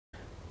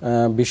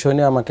বিষয়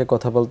নিয়ে আমাকে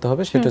কথা বলতে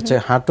হবে, সেটা হচ্ছে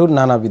হাঁটুর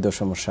নানাবিধ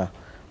সমস্যা।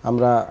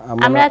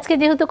 আমরা আজকে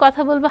যেহেতু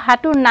কথা বলবো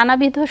হাঁটুর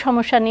নানাবিধ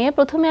সমস্যা নিয়ে,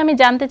 প্রথমে আমি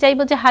জানতে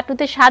চাইবো যে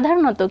হাঁটুতে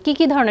সাধারণত কি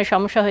কি ধরনের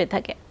সমস্যা হয়ে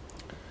থাকে?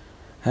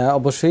 হ্যাঁ,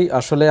 অবশ্যই।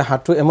 আসলে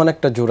হাঁটু এমন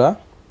একটা জোড়া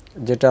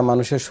যেটা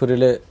মানুষের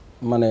শরীরে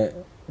মানে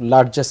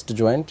লার্জেস্ট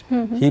জয়েন্ট।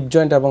 হিপ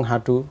জয়েন্ট এবং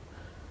হাঁটু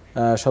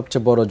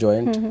সবচেয়ে বড়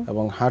জয়েন্ট,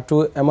 এবং হাঁটু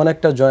এমন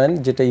একটা জয়েন্ট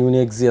যেটা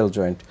ইউনিএক্সিয়াল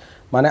জয়েন্ট।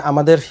 মানে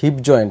আমাদের হিপ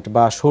জয়েন্ট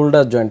বা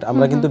শোল্ডার জয়েন্ট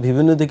আমরা কিন্তু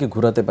বিভিন্ন দিকে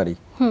ঘোরাতে পারি।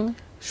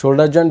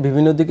 শোল্ডার জয়েন্ট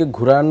বিভিন্ন দিকে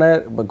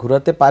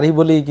ঘোরাতে পারি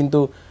বলেই কিন্তু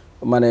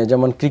মানে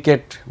যেমন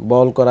ক্রিকেট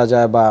বল করা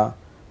যায় বা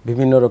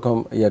বিভিন্ন রকম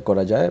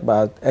করা যায়, বা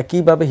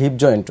একইভাবে হিপ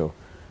জয়েন্টও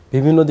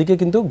বিভিন্ন দিকে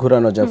কিন্তু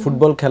ঘোরানো যায়।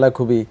 ফুটবল খেলা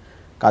খুবই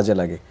কাজে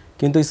লাগে।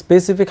 কিন্তু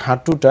স্পেসিফিক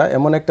হাঁটুটা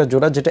এমন একটা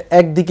জোড়া যেটা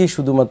একদিকেই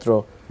শুধুমাত্র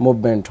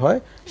মুভমেন্ট হয়,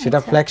 সেটা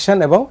ফ্লেকশন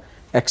এবং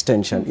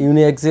এক্সটেনশন,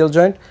 ইউনিএক্সিয়াল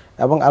জয়েন্ট।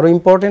 এবং আরও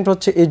ইম্পর্টেন্ট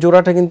হচ্ছে এই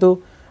জোড়াটা কিন্তু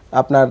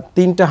আপনার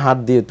 3টা হাত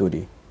দিয়ে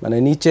তৈরি। মানে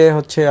নিচে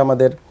হচ্ছে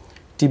আমাদের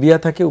টিবিয়া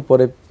থাকে,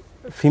 উপরে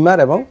ফিমার,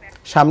 এবং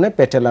সামনে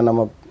পেটেলা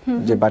নামক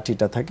যে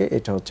বাটিটা থাকে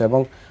এটা হচ্ছে,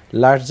 এবং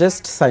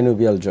লার্জেস্ট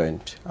সাইনোভিয়াল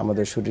জয়েন্ট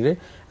আমাদের শরীরে।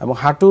 এবং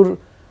হাঁটুর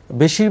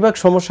বেশিরভাগ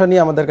সমস্যা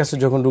নিয়ে আমাদের কাছে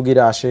যখন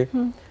রুগীরা আসে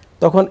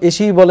তখন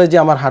এসেই বলে যে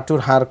আমার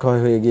হাঁটুর হাড় ক্ষয়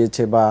হয়ে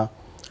গিয়েছে, বা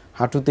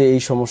হাঁটুতে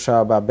এই সমস্যা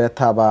বা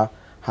ব্যথা, বা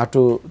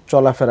হাঁটু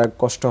চলাফেরা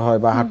কষ্ট হয়,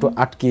 বা হাঁটু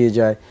আটকিয়ে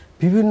যায়,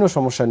 বিভিন্ন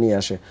সমস্যা নিয়ে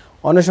আসে।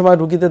 অনেক সময়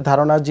রুগীদের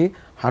ধারণা যে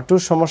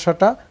হাঁটুর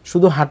সমস্যাটা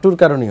শুধু হাঁটুর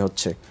কারণেই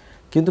হচ্ছে,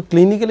 কিন্তু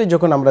ক্লিনিক্যালি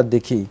যখন আমরা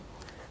দেখি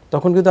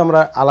তখন কিন্তু আমরা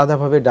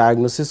আলাদাভাবে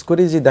ডায়াগনোসিস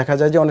করি, যে দেখা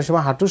যায় যে অনেক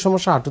সময় হাঁটুর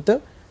সমস্যা হাঁটুতে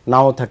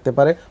নাও থাকতে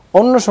পারে,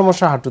 অন্য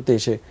সমস্যা হাঁটুতে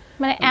এসে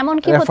মানে এমন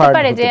কি হতে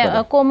পারে যে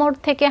কোমর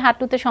থেকে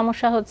হাঁটুতে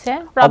সমস্যা হচ্ছে,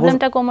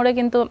 প্রবলেমটা কোমরে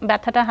কিন্তু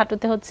ব্যথাটা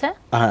হাঁটুতে হচ্ছে?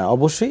 হ্যাঁ,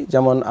 অবশ্যই।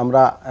 যেমন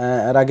আমরা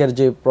এর আগের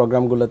যে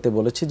প্রোগ্রামগুলোতে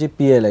বলেছি যে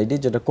পিএলআইডি,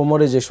 যেটা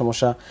কোমরে যে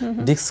সমস্যা,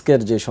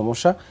 ডিস্কের যে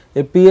সমস্যা,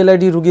 এই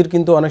পিএলআইডি রোগীর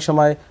কিন্তু অনেক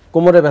সময়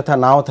কোমরে ব্যথা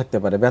নাও থাকতে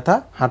পারে, ব্যথা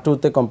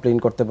হাঁটুতে কমপ্লেইন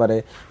করতে পারে,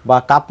 বা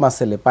কাপ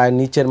মাসেলে পায়ের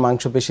নিচের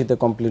মাংসপেশিতে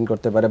কমপ্লেইন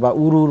করতে পারে, বা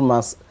উরুর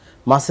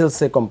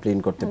মাসেলসে কমপ্লেইন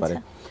করতে পারে।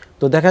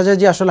 তো দেখা যায়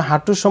যে আসলে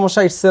হাঁটুর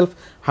সমস্যা ইটসেলফ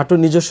হাঁটুর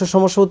নিজস্ব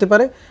সমস্যা হতে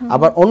পারে,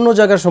 আবার অন্য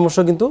জায়গার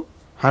সমস্যা কিন্তু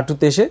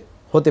হাঁটুতে এসে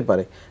হতে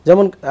পারে।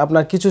 যেমন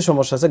আপনার কিছু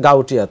সমস্যা আছে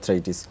গাউটি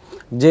আর্থ্রাইটিস,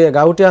 যে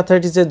গাউটি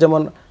আর্থ্রাইটিসের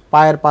যেমন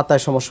পায়ের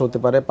পাতায় সমস্যা হতে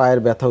পারে, পায়ের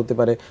ব্যথা হতে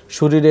পারে,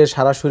 শরীরে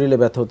সারা শরীরে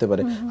ব্যথা হতে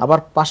পারে, আবার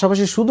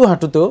পাশাপাশি শুধু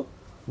হাঁটুতেও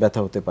ব্যথা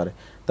হতে পারে।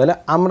 তাহলে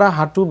আমরা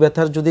হাঁটু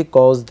ব্যথার যদি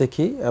কজ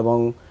দেখি এবং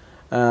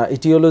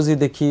ইটিওলজি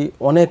দেখি,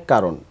 অনেক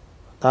কারণ,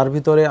 তার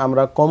ভিতরে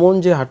আমরা কমন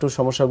যে হাঁটুর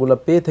সমস্যাগুলো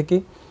পেয়ে থাকি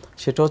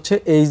সেটা হচ্ছে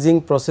এইজিং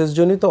প্রসেস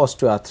জনিত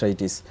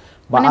অস্টিওআর্থ্রাইটিস,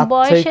 মানে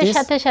বয়সের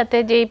সাথে সাথে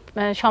যে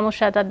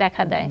সমস্যাটা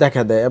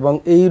দেখা দেয়, এবং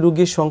এই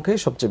রোগীর সংখ্যাই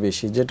সবচেয়ে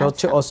বেশি, যেটা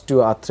হচ্ছে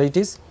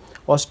অস্টিওআর্থ্রাইটিস।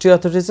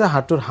 অস্টিওআর্থ্রাইটিসে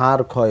হাঁটুর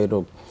হাড় ক্ষয়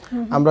রোগ।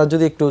 আমরা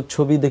যদি একটু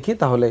ছবি দেখি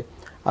তাহলে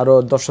আরো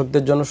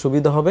দর্শকদের জন্য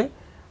সুবিধা হবে,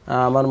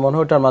 আমার মনে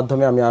হয় ওটার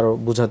মাধ্যমে আমি আরো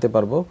বুঝাতে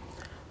পারবো।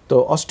 তো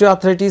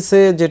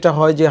অস্টিওআর্থ্রাইটিসে যেটা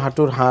হয় যে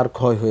হাঁটুর হাড়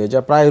ক্ষয় হয়ে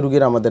যায়, প্রায়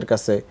রোগীরা আমাদের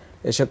কাছে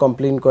এসে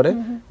কমপ্লেইন করে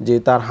যে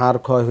তার হাড়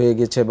ক্ষয় হয়ে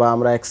গেছে, বা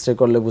আমরা এক্সরে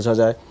করলে বোঝা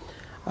যায়,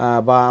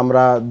 বা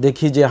আমরা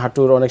দেখি যে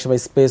হাঁটুর অনেক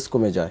সময় স্পেস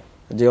কমে যায়,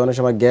 যে অনেক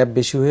সময় গ্যাপ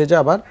বেশি হয়ে যায়,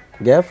 আবার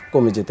গ্যাপ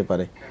কমে যেতে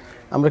পারে।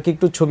 আমরা কি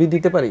একটু ছবি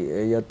দিতে পারি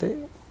ইয়াতে?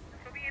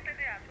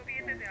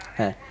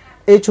 হ্যাঁ,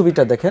 এই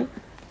ছবিটা দেখেন,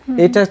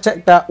 এটা হচ্ছে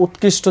একটা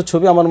উৎকৃষ্ট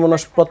ছবি। আমার মনে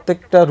হয়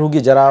প্রত্যেকটা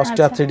রোগী যারা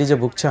অস্টিওআর্থ্রাইটিসে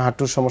ভুগছে,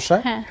 হাঁটুর সমস্যা,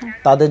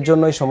 তাদের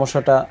জন্য এই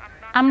সমস্যাটা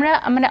আমরা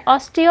মানে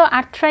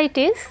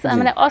অস্টিওআর্থ্রাইটিস,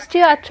 মানে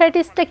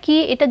অস্টিওআর্থ্রাইটিসটা কি,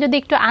 এটা যদি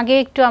একটু আগে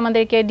একটু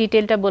আমাদেরকে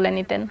ডিটেইলটা বলে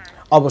নিতেন।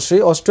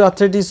 অবশ্যই।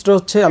 অস্টিওআর্থ্রাইটিসটা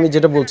হচ্ছে আমি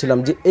যেটা বলছিলাম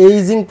যে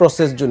এইজিং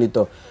প্রসেস জনিত,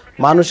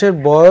 মানুষের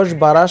বয়স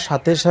বাড়ার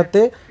সাথে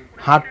সাথে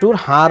হাঁটুর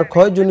হাড়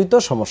ক্ষয় জনিত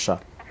সমস্যা।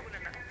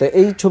 তো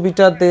এই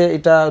ছবিটাতে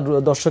এটা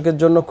দর্শকের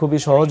জন্য খুবই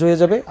সহজ হয়ে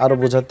যাবে আরো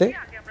বোঝাতে।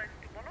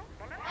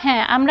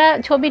 হ্যাঁ, আমরা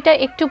ছবিটা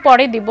একটু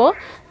পরে দিব,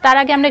 তার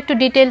আগে আমরা একটু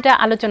ডিটেইলটা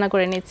আলোচনা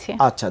করে নিচ্ছি।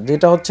 আচ্ছা,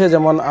 যেটা হচ্ছে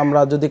যেমন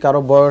আমরা যদি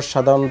কারো বয়স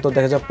সাধারণত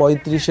দেখা যায়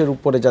 35-এর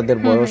উপরে যাদের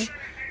বয়স,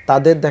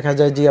 তাদের দেখা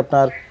যায় যে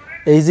আপনার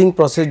এইজিং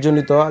প্রসেস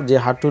জনিত যে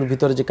হাঁটুর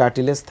ভিতরে যে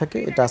কার্টিলেজ থাকে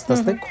এটা আস্তে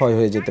আস্তে ক্ষয়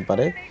হয়ে যেতে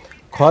পারে।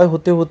 ক্ষয়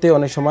হতে হতে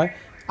অনেক সময়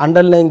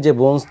আন্ডারলাইং যে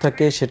বোনস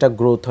থাকে সেটা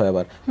গ্রোথ হয়।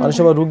 আবার অনেক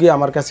সময় রুগী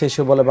আমার কাছে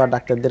এসে বলে, বা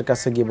ডাক্তারদের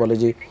কাছে গিয়ে বলে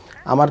যে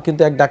আমার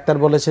কিন্তু এক ডাক্তার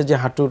বলেছে যে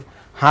হাঁটুর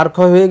হাড়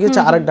ক্ষয় হয়ে গেছে,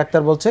 আরেক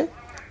ডাক্তার বলছে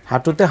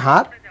হাঁটুতে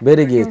হাড়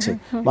বেড়ে গিয়েছে।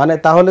 মানে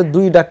তাহলে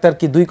দুই ডাক্তার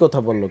কি দুই কথা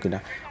বললো কিনা?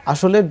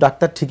 আসলে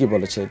ডাক্তার ঠিকই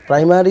বলেছে।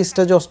 প্রাইমারি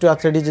স্টেজে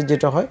অস্টিওআর্থ্রাইটিস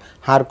যেটা হয়,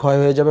 হাড় ক্ষয়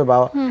হয়ে যাবে বা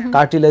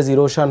কার্টিলেজ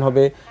ইরোশন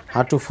হবে,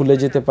 হাঁটু ফুলে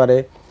যেতে পারে,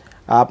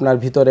 আপনার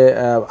ভিতরে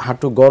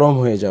হাঁটু গরম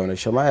হয়ে যায় অনেক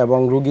সময়, এবং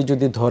রুগী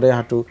যদি ধরে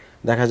হাঁটু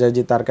দেখা যায়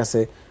যে তার কাছে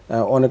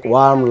অনেক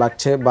ওয়ার্ম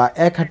লাগছে, বা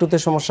এক হাঁটুতে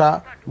সমস্যা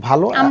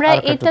ভালো। আমরা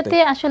এটাতে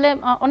আসলে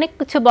অনেক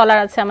কিছু বলার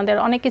আছে, আমাদের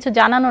অনেক কিছু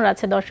জানানোর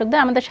আছে দর্শকদের।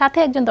 আমাদের সাথে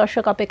একজন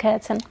দর্শক অপেক্ষায়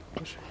আছেন।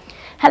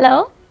 হ্যালো,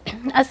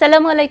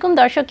 আসসালামু আলাইকুম।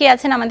 দর্শক কি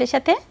আছেন আমাদের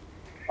সাথে?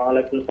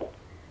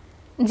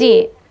 জি,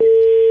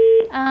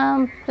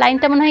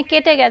 লাইনটা মনে হয়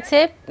কেটে গেছে।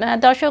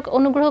 দর্শক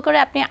অনুগ্রহ করে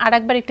আপনি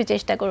আরেকবার একটু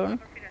চেষ্টা করুন।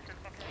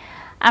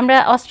 আমরা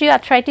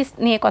অস্টিওআর্থ্রাইটিস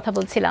নিয়ে কথা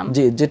বলছিলাম।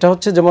 জি, যেটা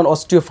হচ্ছে যেমন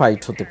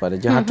অস্টিওফাইট হতে পারে,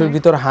 যে হাঁটুর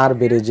ভিতর হাড়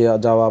বেড়ে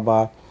যাওয়া, বা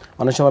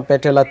অনেক সময়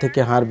পেটেলা থেকে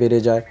হাড় বেড়ে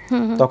যায়,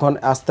 তখন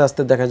আস্তে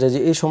আস্তে দেখা যায় যে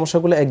এই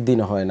সমস্যাগুলো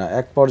একদিনে হয় না,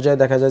 এক পর্যায়ে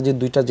দেখা যায় যে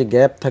দুইটা যে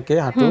গ্যাপ থাকে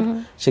হাঁটুর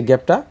সেই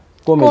গ্যাপটা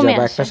কমে যায়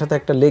বা একটার সাথে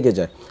একটা লেগে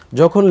যায়।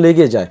 যখন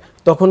লেগে যায়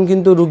তখন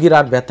কিন্তু রুগীর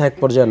আর ব্যথা এক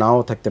পর্যায়ে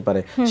নাও থাকতে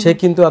পারে, সে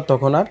কিন্তু আর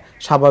তখন আর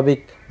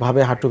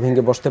স্বাভাবিকভাবে হাঁটু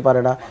ভেঙে বসতে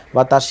পারে না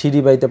বা তার সিঁড়ি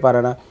বাইতে পারে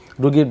না,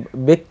 রুগীর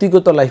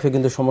ব্যক্তিগত লাইফে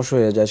কিন্তু সমস্যা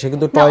হয়ে যায়। সে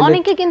কিন্তু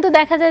অনেকে কিন্তু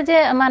দেখা যায় যে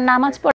নামাজ